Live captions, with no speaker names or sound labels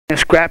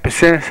Scrapping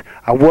since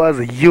I was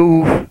a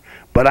youth,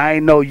 but I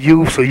ain't no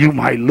youth, so you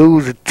might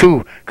lose it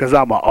too. Cause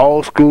I'm an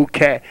old school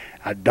cat.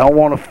 I don't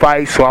want to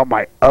fight, so I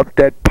might up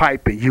that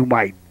pipe and you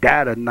might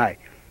die tonight.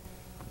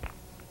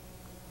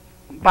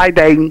 Bye,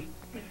 Dayton.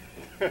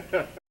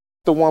 The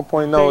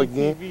 1.0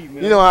 again.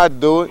 TV, you know how I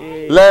do it.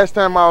 Yeah. Last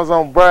time I was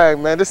on Bragg,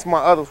 man. This is my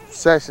other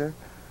session.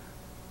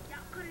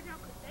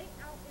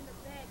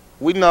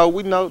 We know.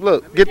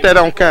 Look, get that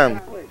on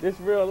camera. This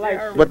real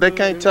life. But they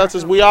can't touch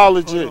us. We all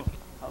legit.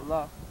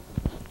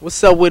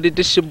 What's up with it?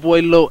 This your boy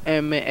Lil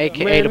M, man,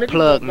 A.K.A. the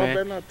plug,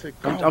 man.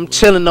 I'm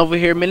chilling over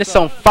here, man. It's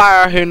on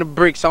fire out here in the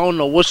bricks. I don't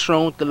know what's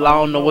wrong with the law. I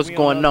don't know what's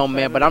going on,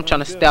 man. But I'm trying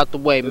to stay out the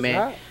way,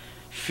 man.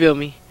 Feel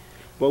me?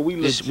 But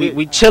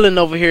we chilling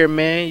over here,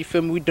 man. You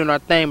feel me? We doing our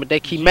thing, but they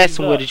keep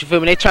messing with it. You feel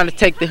me? They trying to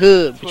take the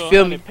hood, but you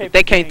feel me? But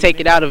they can't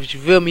take it out of it. You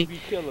feel me?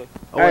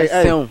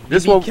 Hey,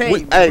 this what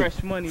we,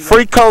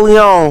 free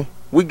Coleon.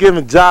 We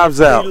giving jobs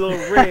out. You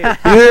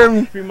hear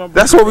me?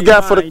 That's what we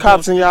got for the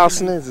cops and y'all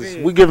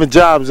snitches. We giving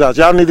jobs out.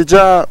 Y'all need a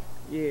job?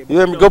 You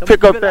hear me? Go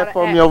pick up that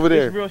for me over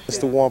there. It's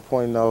the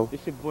 1.0.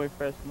 It's your boy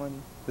Fresh Money.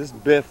 This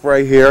Biff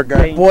right here. I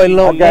got boy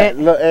Lil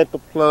at the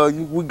plug.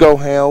 We go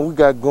ham. We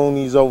got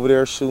Goonies over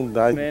there shooting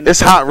dice.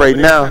 It's hot right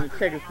now.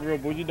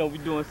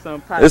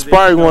 It's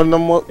probably one of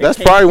them. That's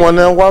probably one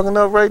of them walking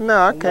up right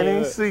now. I can't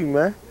even see,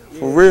 man.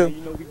 For real.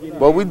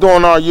 But we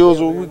doing our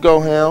usual. We go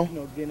ham.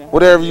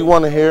 Whatever you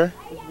want to hear.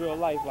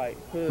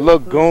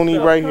 Look,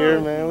 Goonie right here,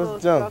 man.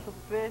 Let's jump.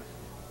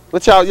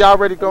 But y'all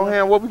ready to go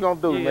ham? What we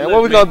gonna do, man?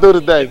 What we gonna do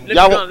today?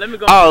 Let me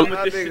go.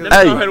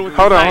 Hey,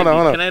 hold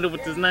on. Can I do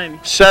with this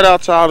 90? Shout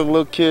out to all the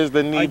little kids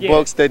that need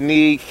books, that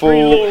need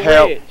food,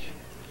 help.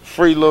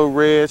 Free Lil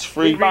Reg,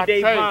 free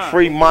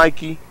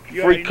Mikey,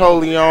 free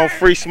Coleon,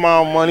 free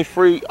Small Money,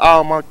 free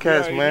all my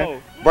cats,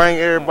 man. Bring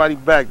everybody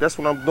back. That's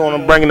what I'm doing.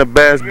 I'm bringing the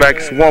bass back.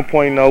 It's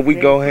 1.0. We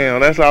go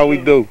ham. That's all we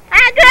do.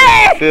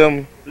 Feel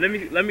me? Let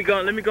me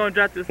go and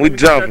drop this. We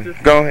jumping.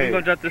 Go ahead. Let me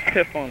go drop this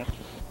piff on him.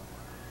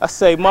 I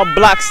say my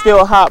block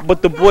still hot,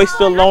 but the boy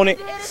still on it.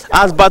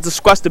 I was about to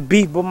squash the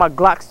beef, but my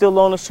Glock still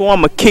on it, so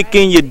I'ma kick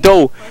in your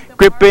door.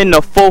 Grip in the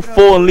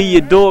 4-4 and leave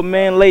your door,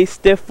 man. Lay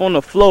stiff on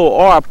the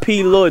floor.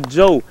 R.I.P. Lil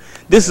Joe.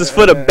 This is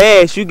for the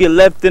bass. You get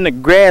left in the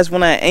grass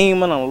when I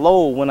aim and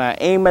unload. When I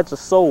aim at your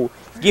soul.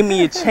 Give me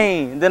your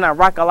chain, then I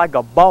rock it like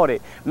I bought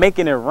it,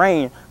 making it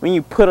rain when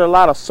you put a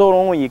lot of soda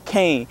on your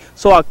cane.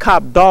 So I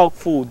cop dog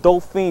food,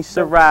 dope fiend,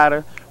 shit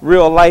rider,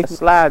 real life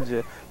slide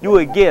you. You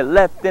would get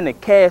left in a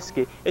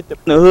casket at the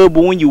hood,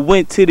 but when you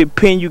went to the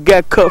pen, you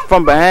got cut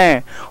from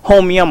behind.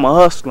 Homie, I'm a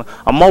hustler.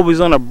 I'm always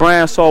on the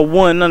brand, so I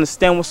wouldn't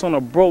understand what's on a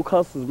broke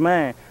hustler's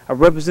mind. I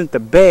represent the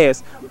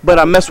bass, but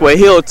I mess with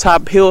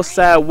Hilltop,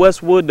 Hillside,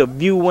 Westwood, the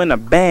view in a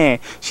band.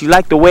 She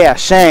like the way I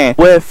shine.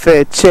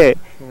 Welfare check.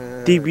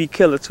 DB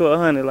Killer to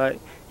 100, like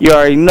you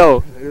already know.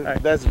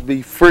 That's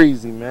be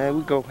freezy, man.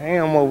 We go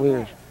ham over here.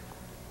 You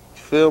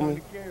feel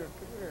me?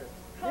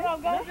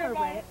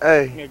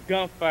 Hey. Yeah,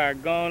 gunfire,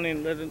 go on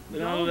and let them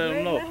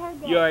know.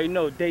 You already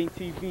know, Dayton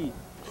TV.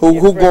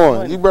 Who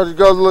going? You ready to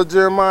go, little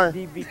Jeremiah?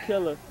 DB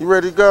Killer. You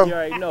ready to go? You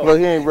already know. Look,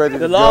 he ain't ready to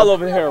go. The law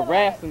over here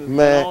harassing us,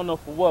 man. I don't know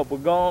for what,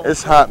 but go on.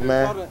 It's hot,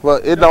 man.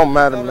 But it don't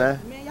matter, man.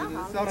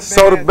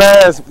 So the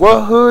Bass,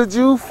 what hood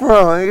you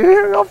from?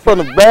 I'm from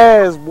the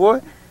Bass,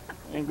 boy.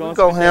 We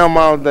go ham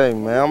all day,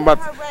 man. I'm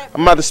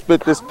about to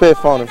spit this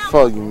piff on it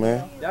for you,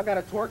 man. Y'all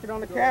gotta twerk it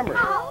on the camera.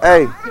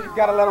 Hey. You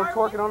gotta let them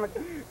twerk it on the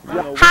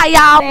camera. Hi,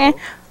 y'all.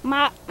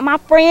 My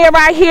friend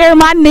right here,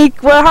 my niece,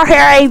 well, her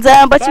hair ain't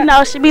done, but you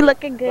know, she be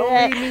looking good.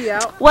 Don't leave me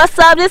out. What's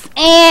up, this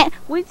aunt?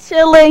 We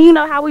chilling, you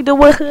know how we do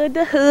with hood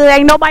to hood.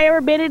 Ain't nobody ever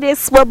been to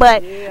this one,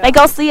 but they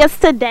go see us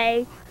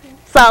today.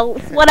 So,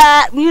 what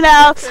up, you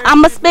know,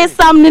 I'm going to spit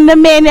something in a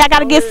minute. I got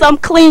to get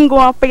something clean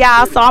going for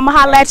y'all, so I'm going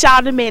to holler at y'all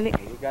in a minute.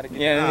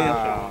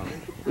 Yeah.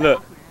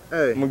 Look,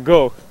 hey. I'm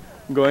going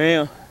to go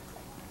ham.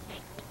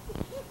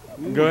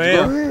 Go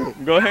ham.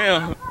 Go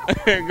ham.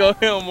 Go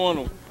ham on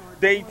them.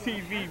 Dayton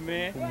TV,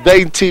 man.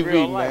 Dayton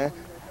TV, man.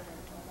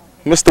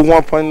 Mr.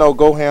 1.0,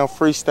 go ham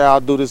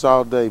freestyle. Do this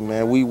all day,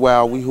 man. We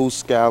wild, we who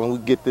scowling, we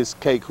get this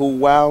cake. Who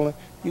wilding?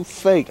 You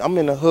fake. I'm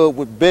in the hood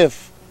with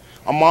Biff.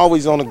 I'm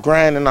always on the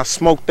grind and I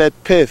smoke that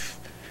piff.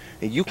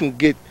 And you can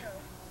get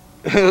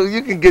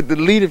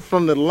deleted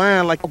from the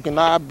line like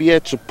I'll be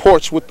at your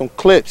porch with them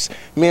clips.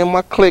 Me and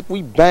my clique,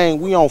 we bang,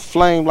 we on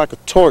flame like a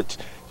torch.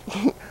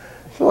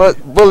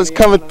 Bullets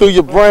coming through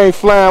your brain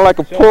flying like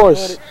a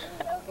Porsche.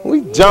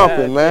 We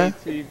jumping, man.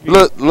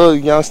 Look, little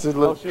youngster,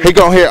 look. He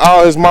gonna hear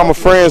all his mama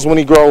friends when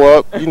he grow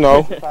up, you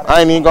know.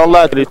 I ain't even gonna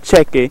lie to you.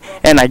 Check it,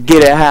 and I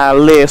get it how I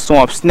live, so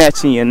I'm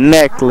snatching your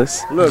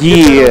necklace. Look,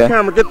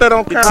 yeah. Get that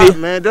on camera,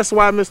 man. That's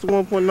why Mr.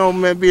 1.0,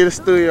 man, be in the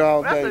studio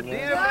all day,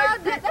 man.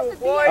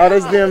 Oh,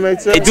 that's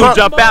DMA too. They do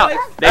jump out.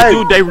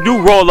 They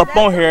do roll up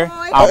on here.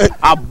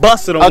 I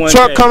busted them. A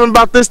truck coming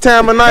about this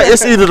time of night,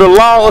 it's either the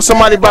law or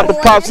somebody about to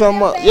pop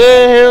something up.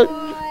 Yeah,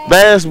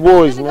 Bass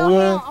Boys,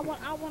 man.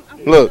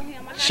 Look.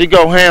 She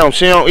go ham.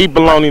 She don't eat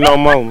bologna no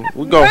more.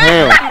 We go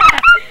ham.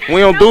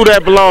 We don't do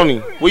that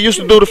bologna. We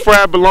used to do the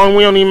fried bologna.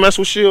 We don't even mess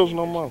with shields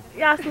no more.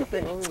 Y'all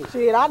stupid.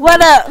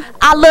 What up?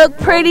 I look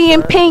pretty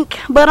in pink,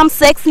 but I'm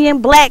sexy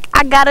in black.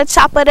 I got a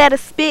chopper that'll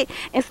spit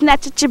and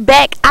snatch at your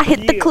back. I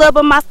hit the club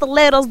in my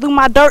stilettos, do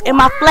my dirt in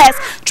my flats.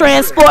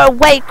 Transport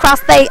weight,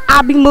 cross state,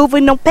 I be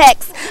moving them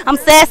packs. I'm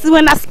sassy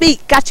when I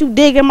speak, got you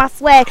digging my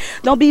swag.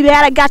 Don't be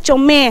mad, I got your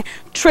man,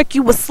 trick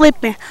you was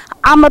slipping.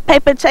 I'm a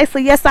paper chaser,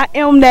 yes I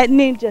am that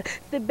ninja.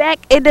 Sit back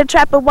in the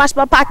trap and watch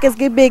my pockets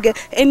get bigger.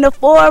 In the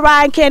 4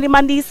 riding candy, my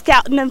knees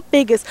counting them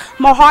figures.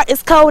 My heart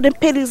is cold and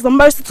pity's the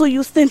mercy to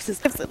you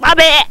senses. My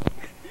bad.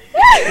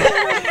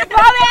 My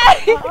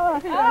bad. Oh,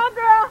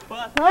 girl.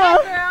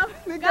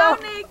 Go,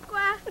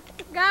 Niqua.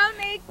 Go,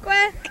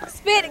 Niqua.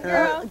 Spit it,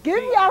 girl.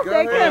 Get me off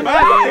that camera.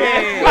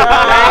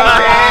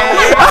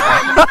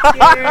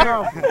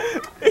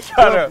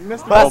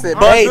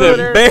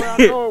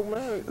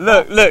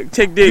 Look,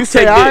 check this. You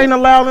say I ain't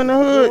allowed in the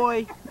hood?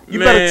 Boy. You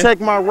better check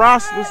my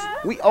rosters.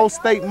 We old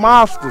state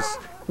monsters.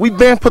 We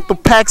been put the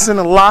packs in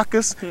the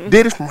lockers.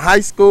 Did it from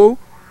high school.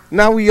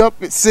 Now we up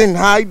at sitting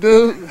high,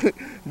 dude.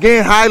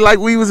 Getting high like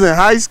we was in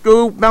high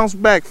school. Bounce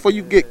back before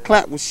you get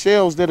clapped with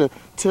shells that'll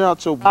tear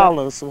out your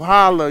holler. So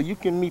holler, you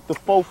can meet the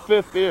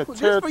 4/5 here.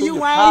 Tear through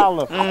your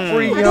holler.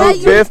 Free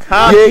young Biff.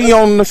 Yeah, he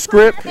on the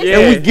script. Yeah.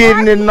 And we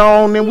getting it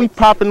on and we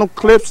popping them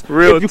clips.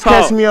 Real if you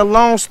talk. catch me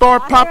alone,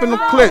 start popping them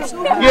clips.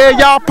 Yeah,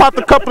 y'all popped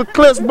a couple of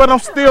clips, but I'm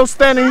still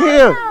standing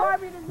here.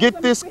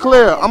 Get this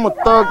clear. I'm a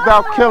thugged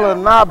out killer,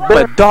 not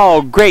But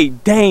dog,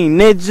 Great Dane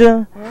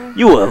ninja,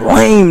 you a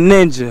lame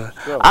ninja.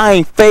 I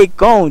ain't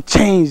fake on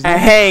change. I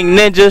hang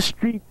ninja,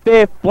 street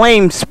fair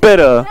flame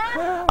spitter.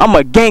 I'm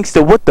a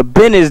gangster with the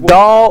business,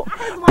 dog.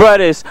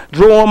 Brothers,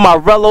 drawing my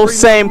rello,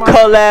 same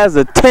color as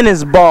a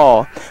tennis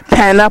ball.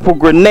 Pineapple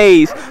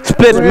grenades,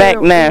 split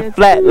Mac 9,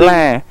 flat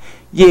line.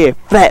 Yeah,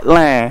 flat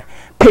line.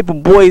 Paper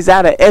boys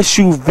out of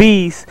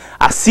SUVs.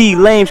 I see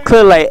lames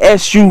clear like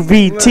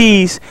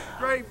SUVTs.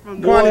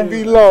 Quanny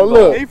be low,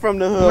 look. He from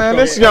the hood. Man,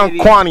 this young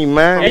Quanny,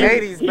 man.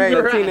 80s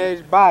baby,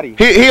 teenage body.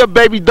 He a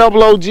baby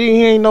double OG.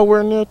 He ain't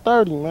nowhere near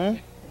 30, man.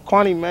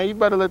 Quanny, man, you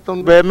better let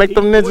them make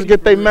them ninjas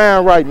get their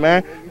man right,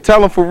 man. Tell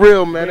them for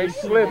real, man. They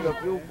slipping.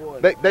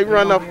 They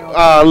run up.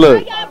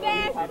 Look.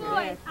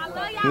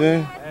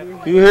 Yeah.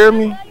 You hear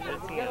me?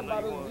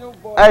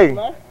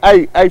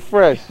 Hey,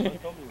 Fresh.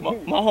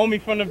 My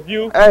homie from the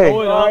View. Hey.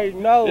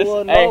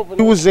 Hey.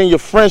 You was in your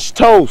French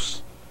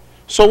toast.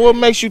 So what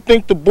makes you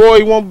think the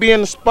boy won't be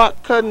in the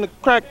spot cutting the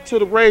crack to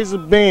the razor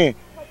bend?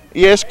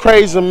 Yeah, it's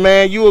crazy,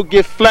 man. You will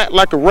get flat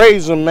like a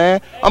razor,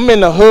 man. I'm in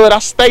the hood, I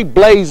stay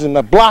blazing,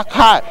 the block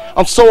hot.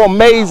 I'm so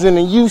amazing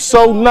and you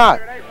so not.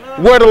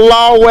 Where the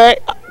law at?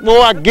 Boy,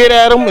 I get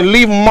at them and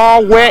leave them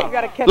all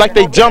wet like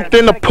they jumped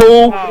in the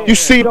pool. You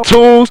see the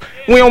tools,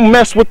 we don't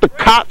mess with the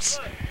cops.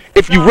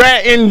 If you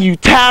ratting, you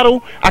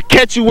tattle, I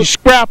catch you with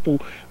scrapple.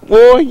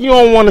 Boy, you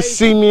don't want to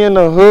see me in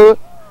the hood.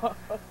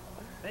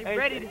 They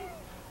ready.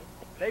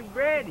 They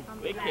ready.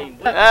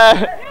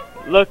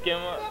 Look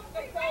him up.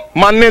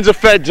 My ninja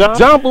fat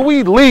jump, but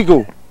we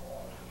legal.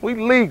 We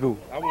legal.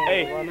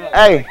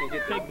 Hey.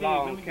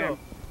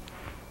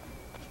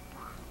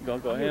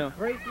 Go him.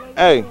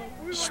 Hey,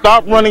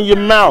 stop running your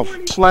mouth,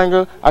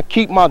 slanger. I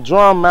keep my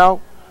drum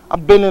out.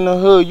 I've been in the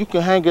hood. You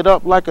can hang it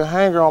up like a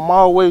hanger. I'm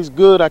always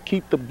good. I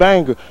keep the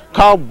banger.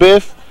 Call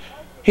Biff.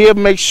 He'll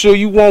make sure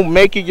you won't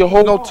make it. Your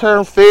whole no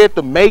turn fed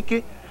to make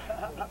it.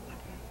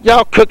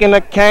 Y'all cooking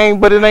a cane,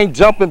 but it ain't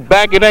jumping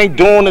back. It ain't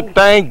doing the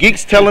thing.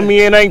 Geeks telling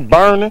me it ain't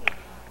burning.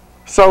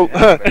 So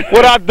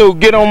what I do,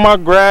 get on my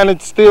grind and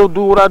still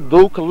do what I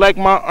do, collect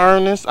my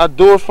earnings. I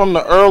do it from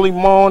the early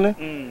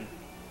morning.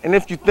 And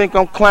if you think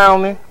I'm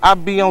clowning, I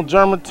be on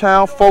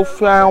Germantown, 4th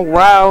Pound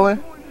riling.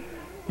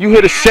 You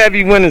hear the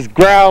Chevy when it's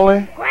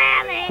growling.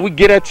 We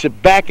get at your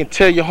back and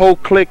tear your whole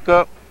clique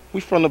up. We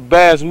from the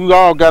Bass, we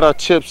all got our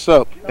chips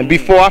up. And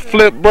before I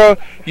flip, bro,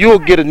 you'll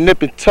get a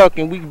nip and tuck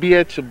and we be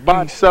at your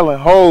body selling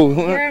hoes.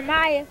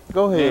 Jeremiah.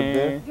 Go ahead,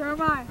 man.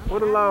 Jeremiah. What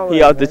the law?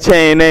 He out the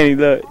chain, ain't he?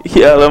 Look,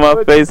 he all in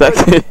my face. I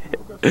said,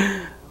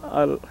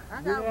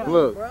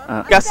 look.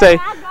 I say,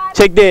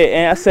 check that,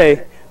 and I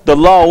say, the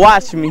law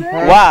watch me.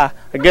 Why?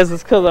 I guess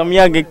it's because I'm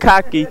young and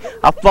cocky.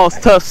 I floss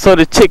tough so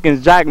the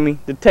chickens jock me.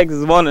 The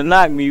Texans want to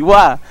knock me.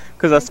 Why?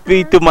 Because I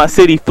speed through my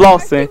city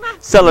flossing.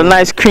 Selling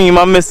ice cream,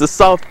 I miss a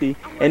softy.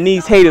 And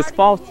these haters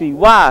faulty.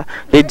 Why?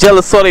 They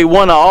jealous so they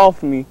want to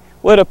off me.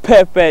 Where the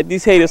pep at?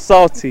 These haters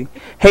salty.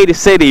 Haters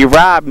say they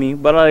robbed me,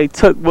 but all they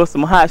took was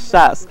some hot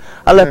shots.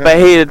 I left a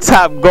hater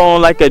top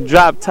going like a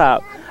drop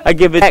top. I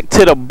give it back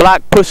to the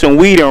block pushing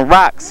weed and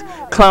rocks.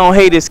 Clown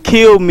haters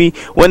kill me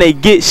when they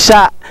get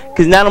shot.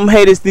 Cause now them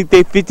haters think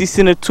they 50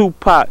 Cent or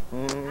Tupac.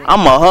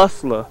 I'm a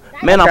hustler.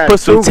 Man, I put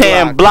some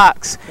 10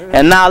 blocks.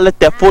 And now I let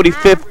that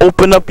 45th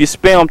open up your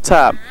spam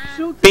top.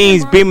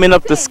 Beans beaming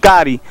up to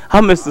Scotty.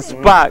 I'm Mr.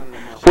 Spock.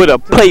 With a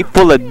plate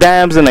full of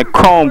dimes and a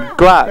chrome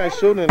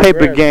Glock.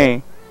 Paper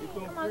game.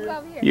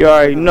 You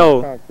already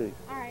know.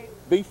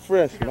 Be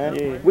fresh, man.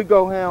 Yeah. We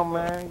go ham,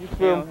 man. You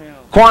feel me?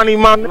 Quanny,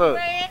 man. Look,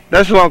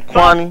 that's what I'm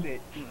Quanny.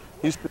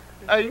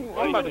 Hey,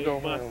 I'm about to go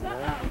ham,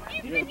 man.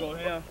 You go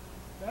ham?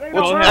 Hey,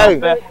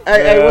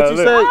 what you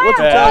say? What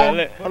you tell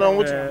him? Hold on,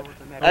 what you?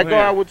 Hey, go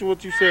out with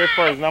what you said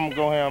first, and I'm gonna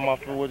go ahead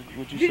off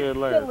what you said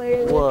last.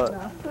 What?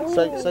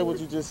 Say what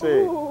you just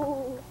said.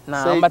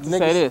 Nah, I'm about to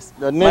say this.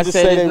 The niggas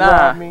say they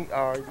robbed me.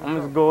 All right,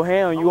 I'm just go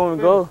ham. You want me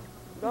to go?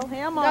 Go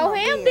ham on Go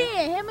ham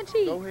then. Ham and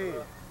cheese. Go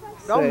ahead.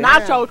 Go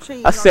nacho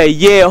cheese. I say,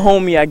 yeah,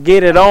 homie, I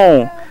get it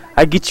on.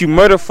 I get you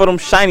murdered for them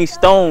shiny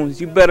stones.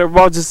 You better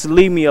off just to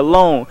leave me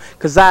alone.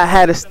 Cause I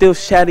had to still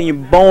shatter your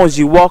bones.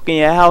 You walk in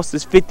your house,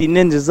 there's 50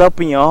 ninjas up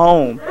in your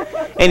home.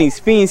 And these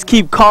fiends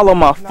keep calling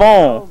my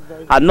phone.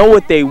 I know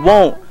what they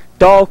want.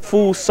 Dog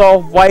food,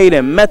 soft white,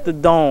 and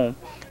methadone.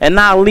 And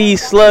I leave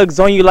slugs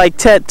on you like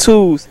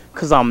tattoos.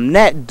 Cause I'm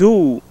that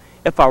dude.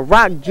 If I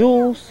rock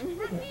jewels,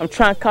 I'm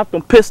trying to cop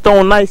them pistol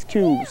on ice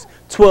cubes.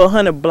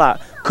 1200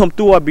 block. Come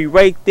through, I'll be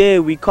right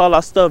there. We call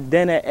our stuff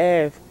Denner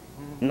Ave.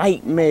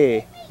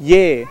 Nightmare.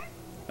 Yeah.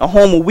 A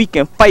home we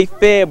can fight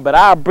fair, but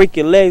I'll break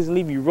your legs and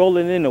leave you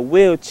rolling in a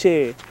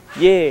wheelchair.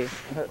 Yeah.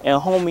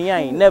 And homie, I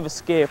ain't never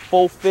scared.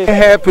 4/5.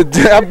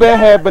 I been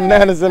had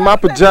bananas in my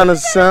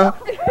pajamas, son.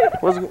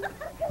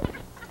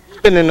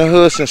 Been in the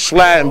hood since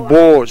sliding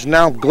boards.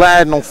 Now I'm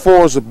gliding on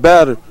 4s or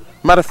better.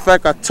 Matter of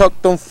fact, I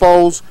tucked them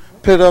 4s,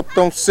 put up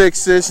them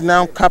 6s.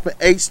 Now I'm copping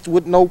 8s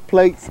with no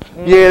plates.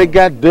 Yeah, they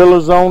got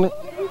dealers on it.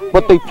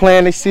 But they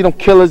playing, they see them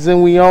killers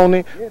and we own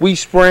it. We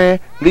spraying,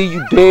 leave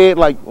you dead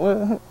like,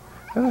 what?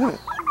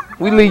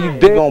 We leave you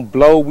dead. We gon'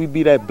 blow, we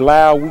be that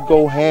blow, we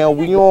go ham.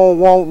 We don't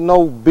want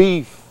no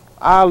beef.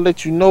 I'll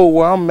let you know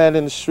where I'm at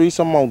in the streets.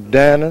 I'm on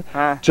Danner,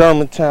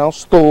 Germantown,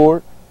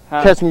 Stewart.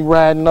 Catch me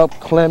riding up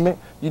Clement.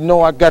 You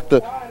know I got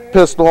the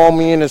pistol on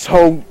me in this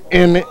whole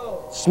Emmett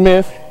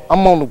Smith.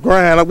 I'm on the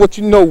grind. Like, what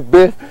you know,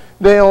 Biff?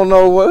 They don't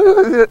know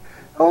what.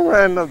 I'm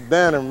riding up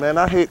Danner, man.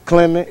 I hit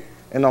Clement.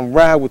 And I'm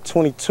riding with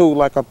 22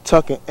 like I'm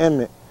tucking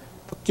Emmett.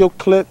 Fuck your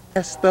clip,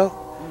 that stuff.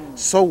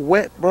 So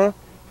wet, bro.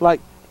 Like,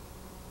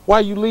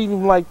 why you leave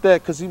him like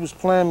that? Because he was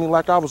playing me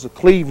like I was a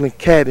Cleveland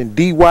cat in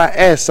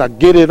DYS. I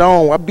get it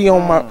on. I be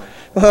on my,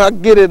 I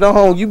get it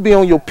on. You be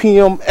on your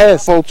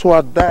PMS. So till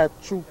I die,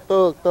 true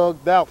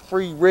thugged out,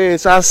 free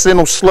reds. I send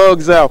them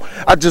slugs out.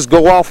 I just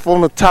go off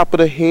on the top of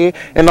the head.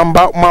 And I'm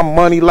about my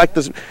money like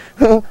the,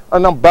 and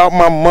I'm about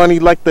my money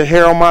like the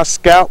hair on my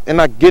scalp. And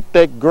I get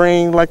that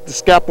green like the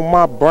scalp on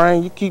my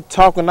brain. You keep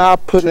talking, I'll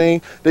put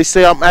in. They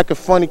say I'm acting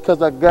funny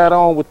because I got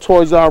on with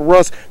Toys R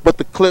Us. But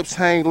the clips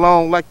hang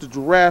long like the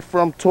giraffe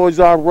from Toys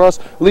R Us.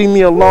 Leave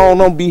me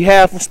alone on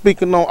behalf of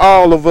speaking on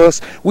all of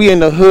us. We in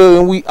the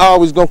hood and we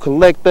always gonna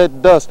collect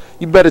that dust.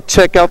 You better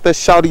check out that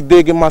shawty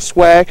digging my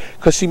swag.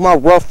 Cause she my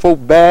rough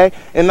folk bag.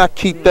 And I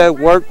keep that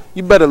work.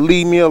 You better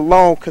leave me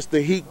alone cause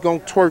the heat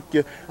gon' twerk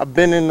you. I've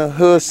been in the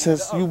hood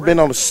since you been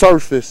on the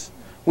surface.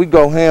 We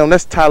go ham,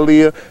 that's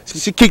Talia.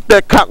 She kick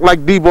that cock like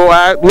Debo, all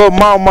right? Little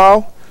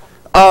Mau.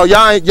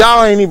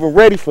 Y'all ain't even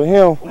ready for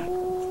him.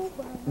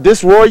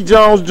 This Roy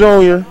Jones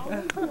Jr.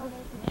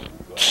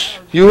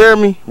 You hear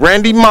me?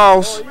 Randy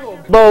Moss,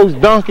 Bo's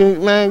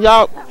Duncan, man,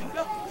 y'all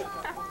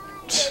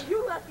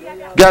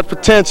got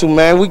potential,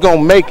 man. We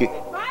gonna make it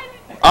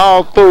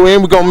all through,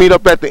 and we gonna meet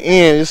up at the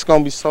end. It's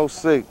gonna be so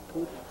sick.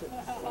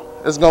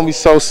 It's gonna be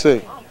so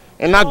sick.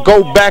 And I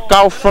go back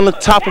off from the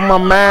top of my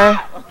mind.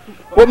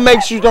 What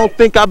makes you don't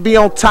think I be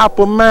on top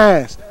of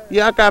mine?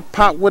 Yeah, I got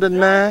popped with a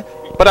 9,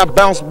 but I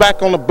bounced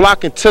back on the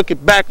block and took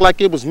it back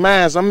like it was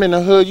mine. I'm in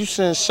the hood, you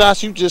sending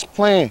shots, you just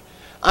playing.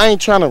 I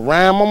ain't trying to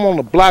rhyme, I'm on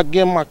the block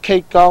getting my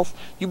cake off.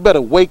 You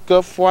better wake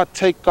up before I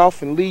take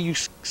off and leave you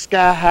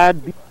sky high.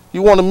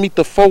 You want to meet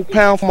the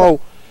 4-pound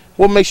mo?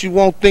 What makes you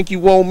won't think you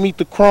won't meet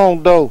the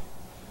chrome though?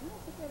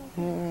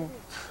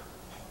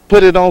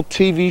 Put it on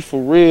TV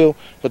for real,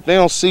 but they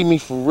don't see me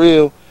for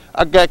real.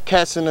 I got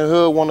cats in the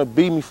hood want to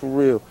beat me for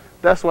real.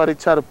 That's why they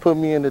try to put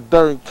me in the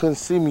dirt and couldn't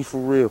see me for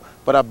real.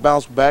 But I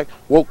bounced back,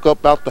 woke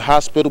up out the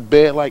hospital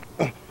bed like,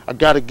 I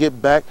gotta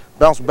get back,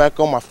 bounced back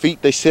on my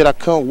feet. They said I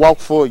couldn't walk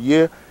for a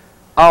year.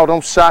 All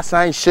them shots,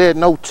 I ain't shed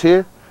no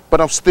tear. But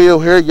I'm still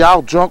here,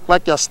 y'all drunk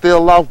like y'all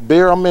still off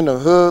beer. I'm in the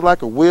hood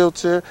like a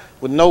wheelchair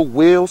with no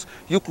wheels.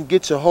 You can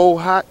get your whole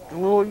hot.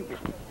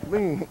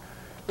 We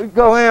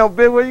go ham,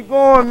 big. Where you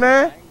going,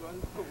 man?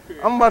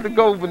 I'm about to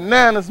go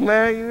bananas,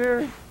 man. You hear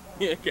me?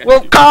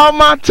 Well, call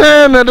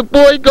Montana. The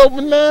boy go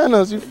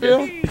bananas. You feel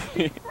me?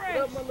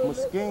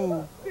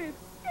 Mesquite.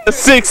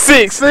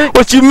 6'6".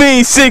 What you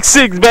mean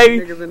 6'6",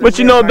 baby? What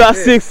you know about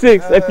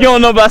 6'6"? If you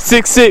don't know about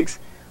 6'6",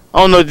 I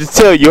don't know what to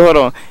tell you. Hold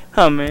on.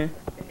 Huh, man?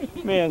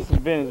 Man, some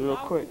business real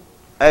quick.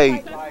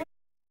 Hey,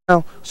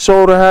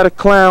 showed her how to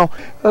clown.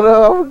 I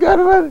forgot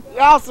about it.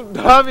 Y'all some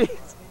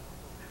dummies.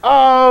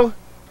 Oh.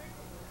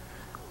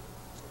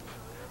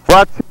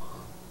 What?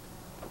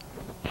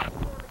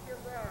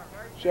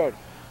 Shut.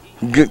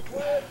 Good.